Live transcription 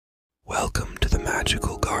Welcome to the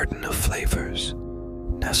magical garden of flavors,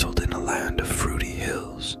 nestled in a land of fruity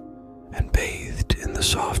hills and bathed in the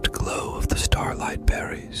soft glow of the starlight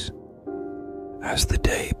berries. As the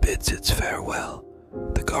day bids its farewell,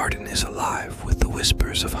 the garden is alive with the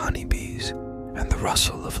whispers of honeybees and the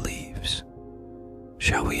rustle of leaves.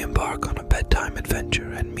 Shall we embark on a bedtime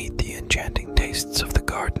adventure and meet the enchanting tastes of the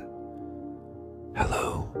garden?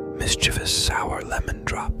 Hello, mischievous sour lemon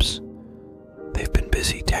drops. They've been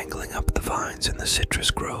busy tangling up the vines in the citrus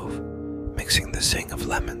grove, mixing the zing of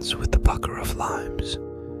lemons with the pucker of limes.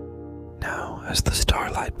 Now, as the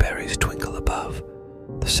starlight berries twinkle above,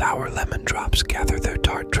 the sour lemon drops gather their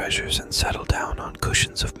tart treasures and settle down on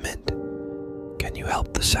cushions of mint. Can you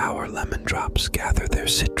help the sour lemon drops gather their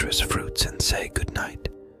citrus fruits and say goodnight?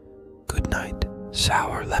 Goodnight,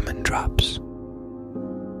 sour lemon drops.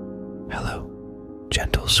 Hello,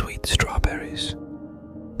 gentle sweet strawberries.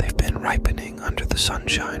 They've been ripening under the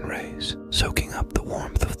sunshine rays, soaking up the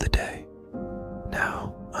warmth of the day.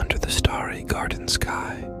 Now, under the starry garden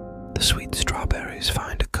sky, the sweet strawberries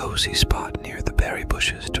find a cozy spot near the berry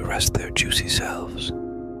bushes to rest their juicy selves.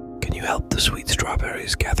 Can you help the sweet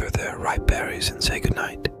strawberries gather their ripe berries and say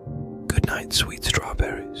goodnight? Goodnight, sweet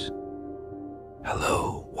strawberries.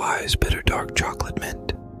 Hello, wise bitter dark chocolate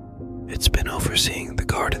mint. It's been overseeing the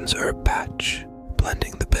garden's herb patch,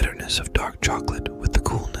 blending the bitterness of dark chocolate with the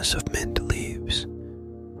coolness of mint leaves.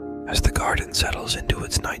 As the garden settles into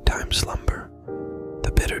its nighttime slumber,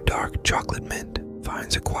 the bitter dark chocolate mint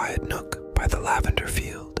finds a quiet nook by the lavender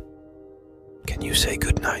field. Can you say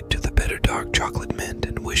goodnight to the bitter dark chocolate mint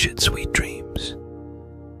and wish it sweet dreams?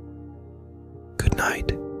 Goodnight,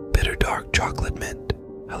 bitter dark chocolate mint.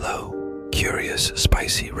 Hello, curious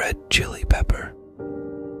spicy red chili pepper.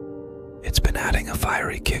 It's been adding a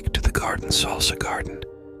fiery kick to the garden's salsa garden,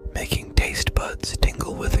 making taste buds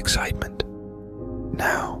tingle with excitement.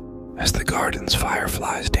 Now, as the garden's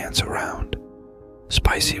fireflies dance around,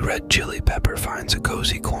 spicy red chili pepper finds a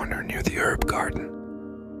cozy corner near the herb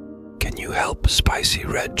garden. Can you help spicy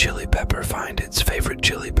red chili pepper find its favorite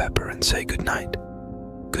chili pepper and say goodnight?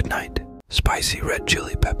 Goodnight, spicy red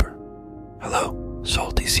chili pepper. Hello,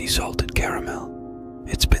 salty sea salted caramel.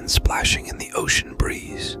 It's been splashing in the ocean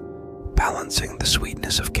breeze, balancing the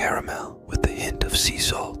sweetness of caramel with the hint of sea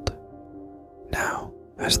salt. Now,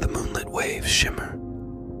 as the moonlit waves shimmer,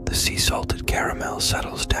 the sea-salted caramel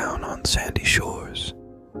settles down on sandy shores.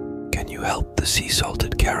 Can you help the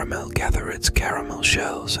sea-salted caramel gather its caramel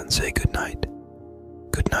shells and say goodnight?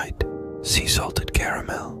 Goodnight, sea-salted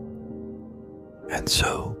caramel. And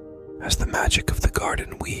so, as the magic of the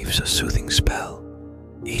garden weaves a soothing spell,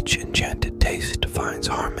 each enchanted taste finds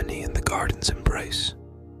harmony in the garden's embrace.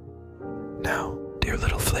 Now, dear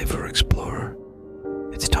little flavor explorer,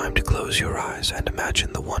 it's time to close your eyes and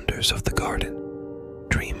imagine the wonders of the garden.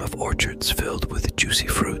 Dream of orchards filled with juicy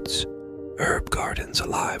fruits, herb gardens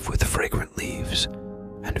alive with fragrant leaves,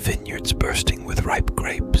 and vineyards bursting with ripe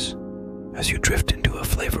grapes. As you drift into a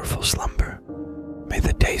flavorful slumber, may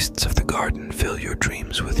the tastes of the garden fill your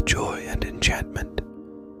dreams with joy and enchantment.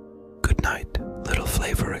 Good night, little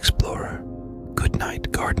flavor explorer. Good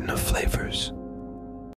night, garden of flavors.